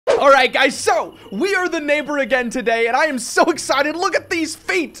All right, guys, so we are the neighbor again today, and I am so excited. Look at these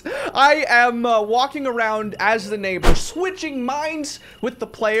feet. I am walking around as the neighbor, switching minds with the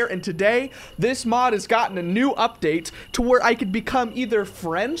player, and today, this mod has gotten a new update to where I could become either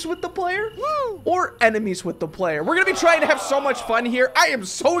friends with the player or enemies with the player. We're going to be trying to have so much fun here. I am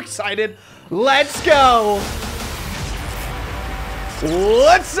so excited. Let's go.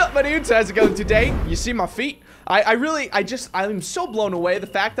 What's up, my dudes? How's it going today? You see my feet? I'm so blown away the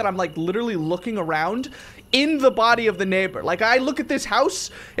fact that I'm like literally looking around in the body of the neighbor. Like, I look at this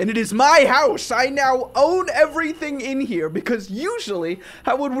house and it is my house. I now own everything in here because usually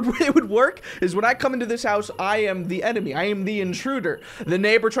how it would work is when I come into this house, I am the enemy. I am the intruder. The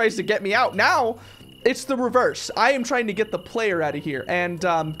neighbor tries to get me out. Now, it's the reverse. I am trying to get the player out of here. And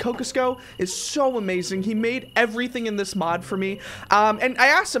Kokosko is so amazing. He made everything in this mod for me. And I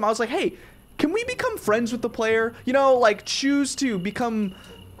asked him, I was like, hey, can we become friends with the player? You know, like choose to become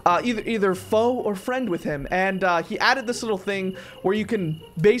either foe or friend with him. And he added this little thing where you can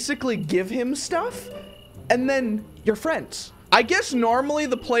basically give him stuff and then you're friends. I guess normally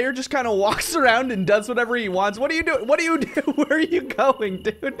the player just kind of walks around and does whatever he wants. What are you doing? What do you do? Where are you going,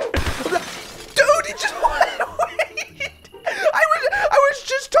 dude? Dude, he just went away. I was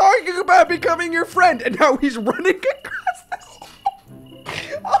just talking about becoming your friend and now he's running across the street.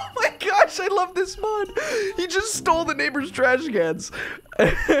 Oh my gosh, I love this mod. He just stole the neighbor's trash cans. You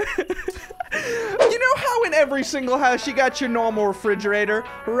know how in every single house you got your normal refrigerator,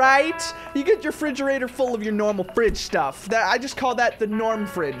 right? You get your refrigerator full of your normal fridge stuff. I just call that the norm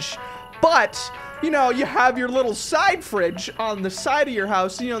fridge. But, you know, you have your little side fridge on the side of your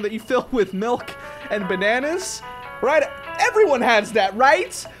house, you know, that you fill with milk and bananas, right? Everyone has that,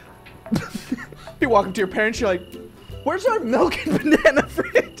 right? You walk up to your parents, you're like, where's our milk and banana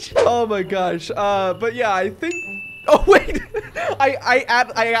fridge? Oh my gosh. But yeah, I think. Oh wait, I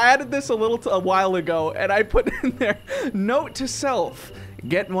added this a while ago, and I put in there, note to self: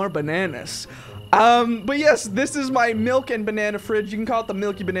 get more bananas. But yes, this is my milk and banana fridge. You can call it the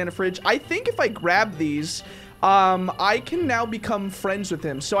milky banana fridge. I think if I grab these, I can now become friends with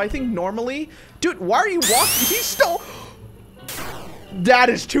him. So I think normally, dude, why are you walking? He stole. That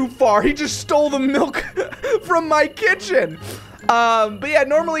is too far. He just stole the milk from my kitchen. But yeah,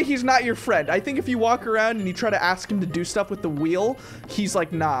 normally he's not your friend. I think if you walk around and you try to ask him to do stuff with the wheel, he's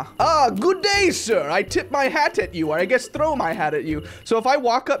like, nah. Good day, sir. I tip my hat at you, or I guess throw my hat at you. So if I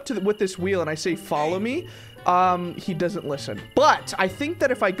walk up to with this wheel and I say, follow me, he doesn't listen. But I think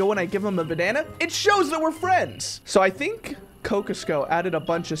that if I go and I give him a banana, it shows that we're friends. So I think Kokosko added a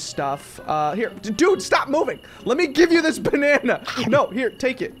bunch of stuff. Here, dude, stop moving. Let me give you this banana. No, here,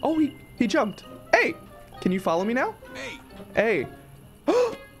 take it. Oh, he jumped. Hey, can you follow me now? Hey.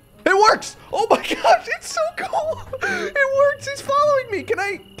 It works! Oh my gosh, it's so cool! It works, he's following me! Can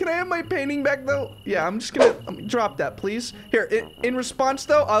I have my painting back though? Yeah, I'm just gonna drop that, please. Here, in response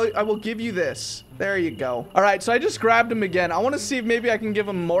though, I will give you this. There you go. Alright, so I just grabbed him again. I wanna see if maybe I can give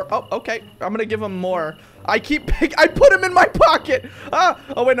him more. Oh, okay. I'm gonna give him more. I put him in my pocket!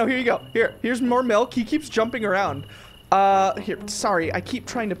 Oh wait, no, here you go. Here's more milk. He keeps jumping around. Here, sorry, I keep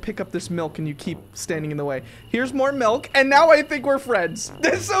trying to pick up this milk and you keep standing in the way. Here's more milk, and now I think we're friends.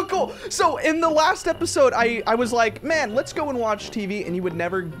 That's so cool. So, in the last episode, I was like, man, let's go and watch TV, and you would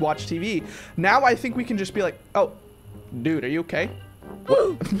never watch TV. Now I think we can just be like, oh, dude, are you okay?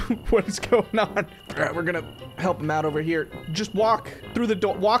 What is going on? All right, we're gonna help him out over here. Just walk through the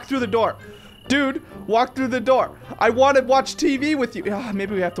door. Walk through the door. Dude, walk through the door. I want to watch TV with you.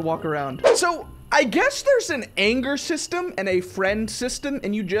 Maybe we have to walk around. So, I guess there's an anger system and a friend system,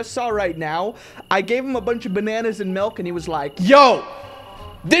 and you just saw right now, I gave him a bunch of bananas and milk, and he was like, yo,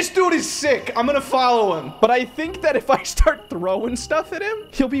 this dude is sick. I'm gonna follow him. But I think that if I start throwing stuff at him,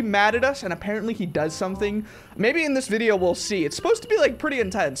 he'll be mad at us, and apparently he does something. Maybe in this video we'll see. It's supposed to be like pretty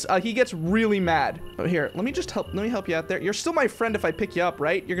intense. He gets really mad. Oh, here, let me help you out there. You're still my friend if I pick you up,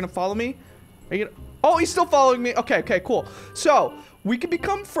 right? You're gonna follow me? Are you gonna... Oh, he's still following me. Okay, cool. So, we can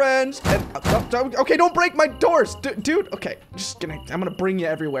become friends and... okay, don't break my doors. Dude, okay. I'm gonna bring you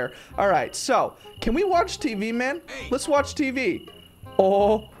everywhere. All right, so, can we watch TV, man? Let's watch TV.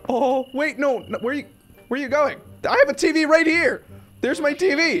 Oh, wait, no. Where are you going? I have a TV right here. There's my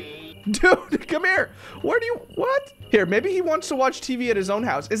TV. Dude, come here. What? Here, maybe he wants to watch TV at his own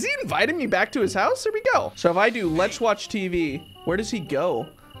house. Is he inviting me back to his house? There we go. So if I do, let's watch TV. Where does he go?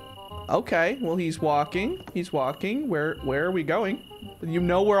 Okay, well, he's walking. Where are we going? You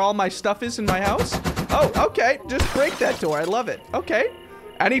know where all my stuff is in my house? Oh, okay. Just break that door. I love it. Okay.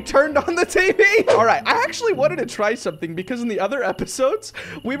 And he turned on the TV. All right, I actually wanted to try something because in the other episodes,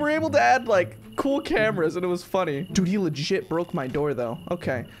 we were able to add like cool cameras and it was funny. Dude, he legit broke my door though.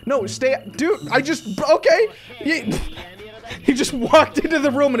 Okay. No, stay, dude, okay. He just walked into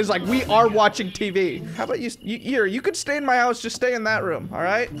the room and is like, we are watching TV. How about you could stay in my house, just stay in that room, all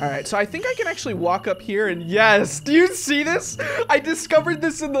right? All right, so I think I can actually walk up here and yes, do you see this? I discovered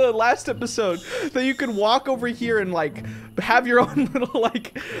this in the last episode, that you can walk over here and like, have your own little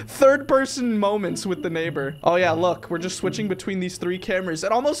like third person moments with the neighbor. Oh yeah, look, we're just switching between these 3 cameras.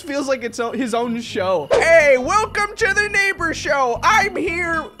 It almost feels like it's his own show. Hey, welcome to the neighbor show. I'm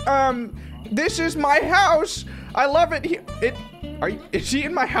here, this is my house. I love it here. Is he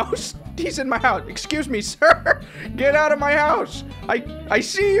in my house? He's in my house. Excuse me, sir. Get out of my house. I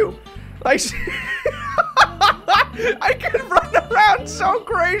see you. I see. I can run around so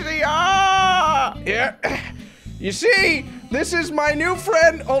crazy. Ah! Yeah. You see, this is my new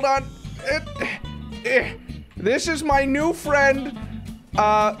friend. Hold on. This is my new friend,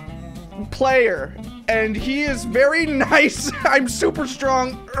 player. And he is very nice. I'm super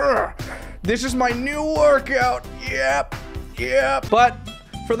strong. This is my new workout. Yep. But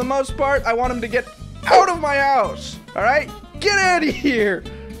for the most part, I want him to get out of my house. All right? Get out of here.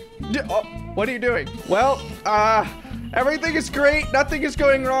 Oh, what are you doing? Well, everything is great. Nothing is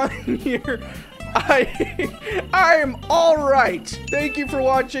going wrong here. I'm all right. Thank you for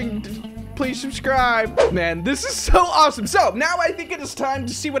watching. Please subscribe. Man, this is so awesome. So now I think it is time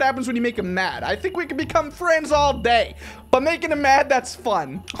to see what happens when you make him mad. I think we can become friends all day, but making him mad, that's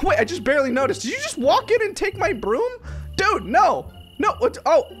fun. Oh, wait, I just barely noticed. Did you just walk in and take my broom? Dude, no. What?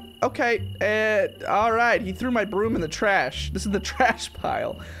 Oh, okay. All right. He threw my broom in the trash. This is the trash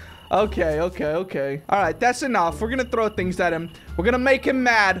pile. Okay. All right, that's enough. We're gonna throw things at him. We're gonna make him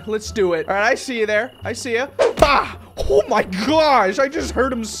mad. Let's do it. All right, I see you there. I see you. Bah! Oh my gosh, I just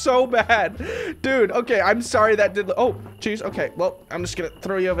hurt him so bad. Dude, okay, I'm sorry that did. Oh, jeez. Okay, well, I'm just gonna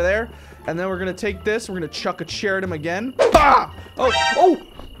throw you over there. And then we're gonna take this. We're gonna chuck a chair at him again. Bah! Oh,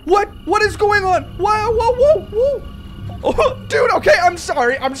 what? What is going on? Whoa. Oh, dude, okay, I'm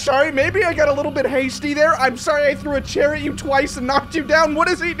sorry. Maybe I got a little bit hasty there. I'm sorry I threw a chair at you twice and knocked you down. What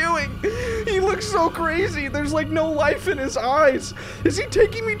is he doing? He looks so crazy. There's like no life in his eyes. Is he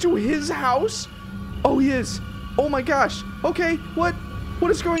taking me to his house? Oh, he is. Oh my gosh. Okay, what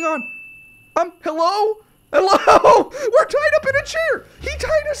is going on? Hello? We're tied up in a chair. He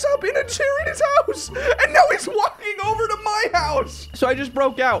tied us up in a chair in his house. And now he's walking over to my house. So I just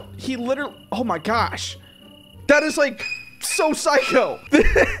broke out. He literally, oh my gosh. That is like so psycho.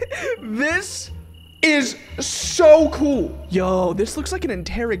 This is so cool. Yo, this looks like an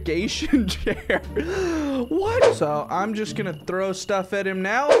interrogation chair. What? So I'm just gonna throw stuff at him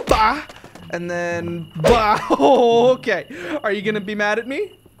now. Bah! And then, bah! Oh, okay. Are you gonna be mad at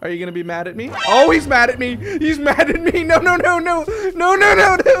me? Are you gonna be mad at me? Oh, he's mad at me. He's mad at me. No.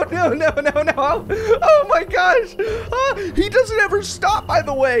 Oh my gosh. He doesn't ever stop, by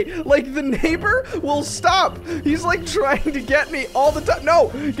the way. Like, the neighbor will stop. He's like trying to get me all the time.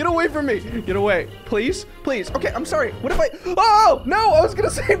 No, get away from me. Get away. Please. Okay, I'm sorry. What if oh, no, I was gonna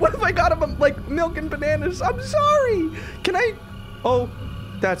say, what if I got him like milk and bananas? I'm sorry. Can I? Oh,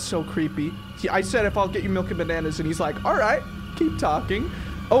 that's so creepy. I said if I'll get you milk and bananas, and he's like, all right, keep talking.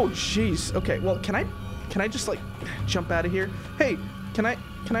 Oh, jeez. Okay, well, can I just like jump out of here? Hey, can I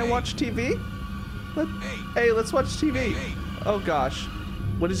watch TV? Hey, let's watch TV. Oh gosh,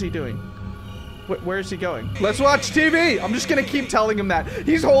 what is he doing? Where is he going? Let's watch TV. I'm just gonna keep telling him that.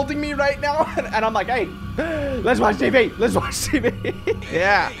 He's holding me right now, and I'm like, hey, let's watch TV. Let's watch TV.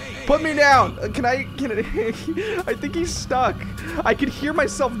 Yeah, put me down. I think he's stuck. I could hear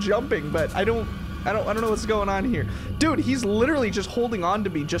myself jumping, but I don't know what's going on here. Dude, he's literally just holding on to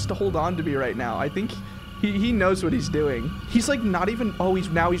me just to hold on to me right now. I think he knows what he's doing. He's like not even, oh,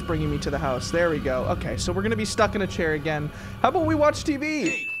 now he's bringing me to the house. There we go. Okay, so we're gonna be stuck in a chair again. How about we watch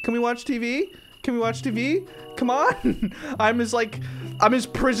TV? Can we watch TV? Can we watch TV? Come on. I'm his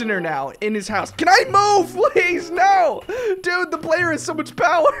prisoner now in his house. Can I move, please? No. Dude, the player has so much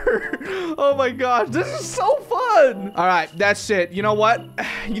power. Oh my gosh, this is so fun. All right, that's it. You know what?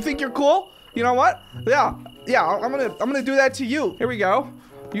 You think you're cool? You know what? Yeah, I'm gonna do that to you. Here we go.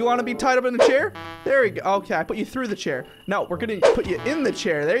 You want to be tied up in the chair? There we go. Okay, I put you through the chair. No, we're gonna put you in the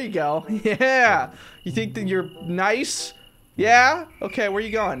chair. There you go. Yeah. You think that you're nice? Yeah? Okay, where are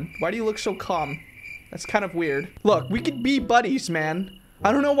you going? Why do you look so calm? That's kind of weird. Look, we could be buddies, man.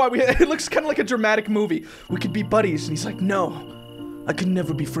 I don't know why it looks kind of like a dramatic movie. We could be buddies. And he's like, no, I could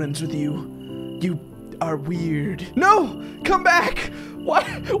never be friends with you. You are weird. No, come back.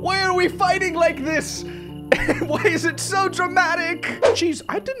 Why are we fighting like this? Why is it so dramatic? Jeez,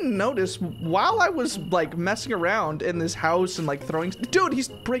 I didn't notice while I was like messing around in this house and like throwing, dude, he's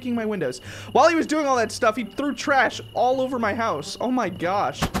breaking my windows. While he was doing all that stuff, he threw trash all over my house. Oh my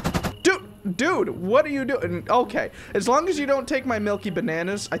gosh. Dude, what are you doing? Okay, as long as you don't take my milky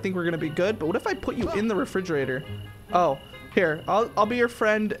bananas, I think we're gonna be good. But what if I put you in the refrigerator? Oh, here, I'll be your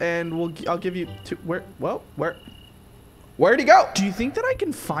friend and I'll give you two, where'd he go? Do you think that I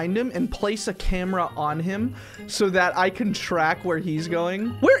can find him and place a camera on him so that I can track where he's going?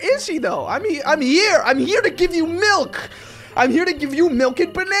 Where is he though? I'm here to give you milk. I'm here to give you milk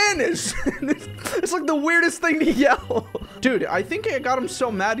and bananas. It's like the weirdest thing to yell. Dude, I think I got him so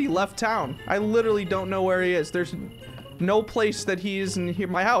mad he left town. I literally don't know where he is. There's no place that he is in here,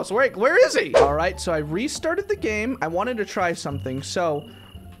 my house. Where is he? All right, so I restarted the game. I wanted to try something. So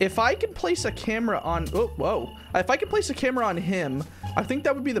if I can place a camera on, if I can place a camera on him, I think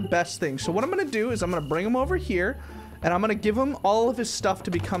that would be the best thing. So what I'm gonna do is I'm gonna bring him over here and I'm gonna give him all of his stuff to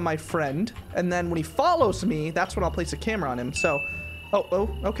become my friend. And then when he follows me, that's when I'll place a camera on him. So,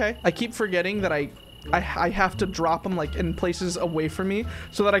 okay. I keep forgetting that I have to drop him like in places away from me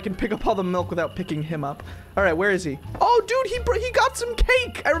so that I can pick up all the milk without picking him up. All right, where is he? Oh, dude, he got some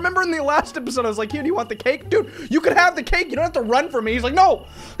cake. I remember in the last episode, I was like, here, do you want the cake? Dude, you can have the cake. You don't have to run from me. He's like, no,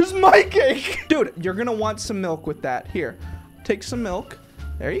 this is my cake. Dude, you're gonna want some milk with that. Here, take some milk.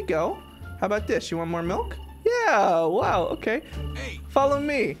 There you go. How about this? You want more milk? Yeah, wow, okay. Hey. Follow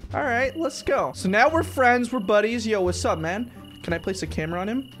me. All right, let's go. So now we're friends, we're buddies. Yo, what's up, man? Can I place a camera on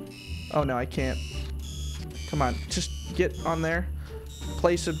him? Oh, no, I can't. Come on, just get on there.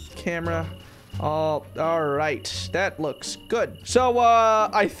 Place a camera. All right, that looks good. So,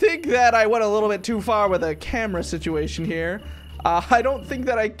 I think that I went a little bit too far with a camera situation here. I don't think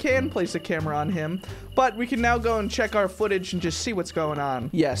that I can place a camera on him, but we can now go and check our footage and just see what's going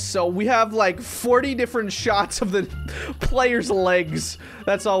on. Yes, so we have like 40 different shots of the player's legs.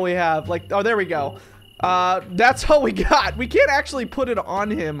 That's all we have. Like, oh, there we go. That's all we got. We can't actually put it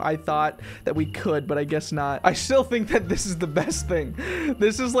on him. I thought that we could, but I guess not. I still think that this is the best thing.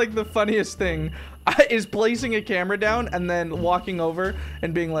 This is like the funniest thing is placing a camera down and then walking over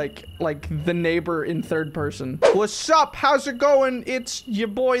and being like the neighbor in third person. What's up? How's it going? It's your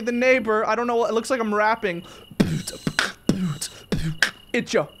boy, the neighbor. I don't know. It looks like I'm rapping.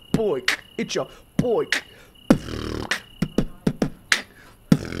 It's your boy. It's your boy.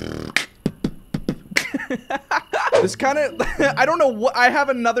 This kind of, I don't know what, I have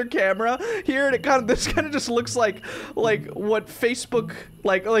another camera here and this kind of just looks like what Facebook,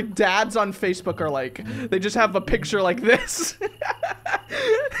 like dads on Facebook are like. They just have a picture like this.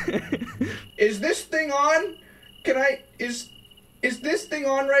 Is this thing on? Is this thing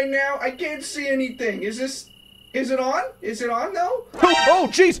on right now? I can't see anything. Is it on? Is it on though? Oh,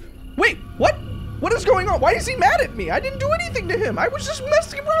 jeez. Wait, what? What is going on? Why is he mad at me? I didn't do anything to him. I was just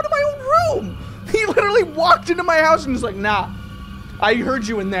messing around in my own room. He literally walked into my house and was like, nah, I heard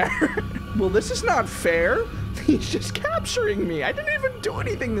you in there. Well, this is not fair. He's just capturing me. I didn't even do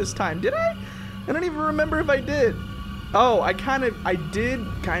anything this time, did I? I don't even remember if I did. Oh, I did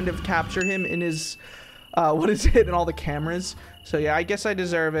kind of capture him in his, what is it, in all the cameras. So yeah, I guess I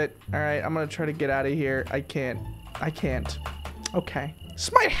deserve it. All right, I'm gonna try to get out of here. I can't. Okay. This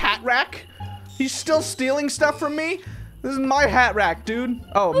is my hat rack. He's still stealing stuff from me? This is my hat rack, dude.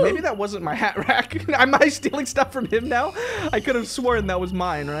 Oh, maybe that wasn't my hat rack. Am I stealing stuff from him now? I could have sworn that was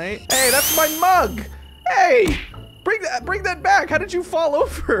mine, right? Hey, that's my mug. Hey, bring that back. How did you fall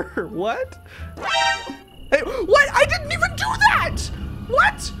over? What? Hey, what? I didn't even do that.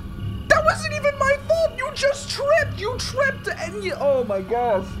 What? That wasn't even my fault. You just tripped. You tripped and you, oh my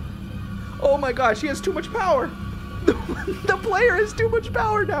gosh. Oh my gosh, he has too much power. The player has too much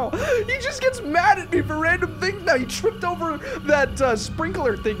power now. He just gets mad at me for random things now. He tripped over that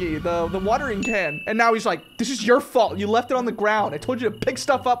sprinkler thingy, the watering can. And now he's like, this is your fault. You left it on the ground. I told you to pick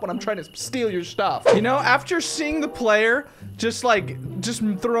stuff up when I'm trying to steal your stuff. You know, after seeing the player just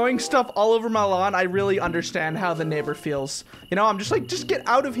throwing stuff all over my lawn, I really understand how the neighbor feels. You know, I'm just like, just get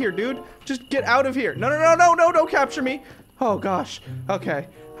out of here, dude. Just get out of here. No, don't capture me. Oh gosh. Okay.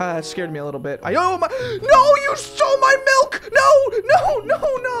 That scared me a little bit. No, you stole my milk!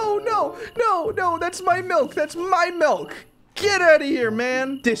 No, that's my milk. That's my milk. Get out of here,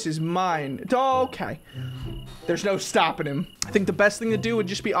 man. This is mine. Okay. There's no stopping him. I think the best thing to do would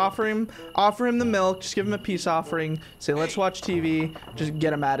just be offer him the milk, just give him a peace offering, say, let's watch TV, just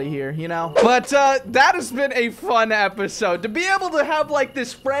get him out of here, you know? But that has been a fun episode. To be able to have like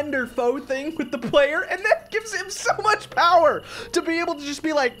this friend or foe thing with the player, and that gives him so much power to be able to just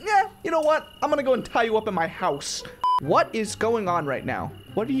be like, yeah, you know what? I'm gonna go and tie you up in my house. What is going on right now?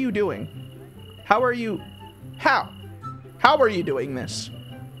 What are you doing? How are you How? How are you doing this?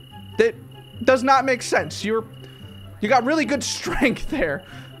 That does not make sense. You got really good strength there.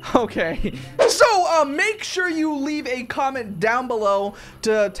 Okay. So, make sure you leave a comment down below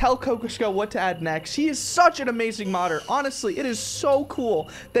to tell Kokosko what to add next. He is such an amazing modder. Honestly, it is so cool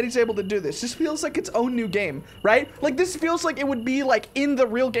that he's able to do this. This feels like its own new game, right? Like, this feels like it would be, like, in the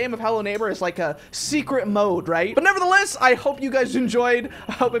real game of Hello Neighbor as, like, a secret mode, right? But nevertheless, I hope you guys enjoyed.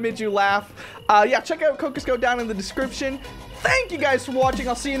 I hope it made you laugh. Yeah, check out Kokosko down in the description. Thank you guys for watching.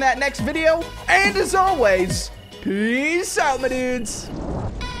 I'll see you in that next video. And as always, peace out, my dudes.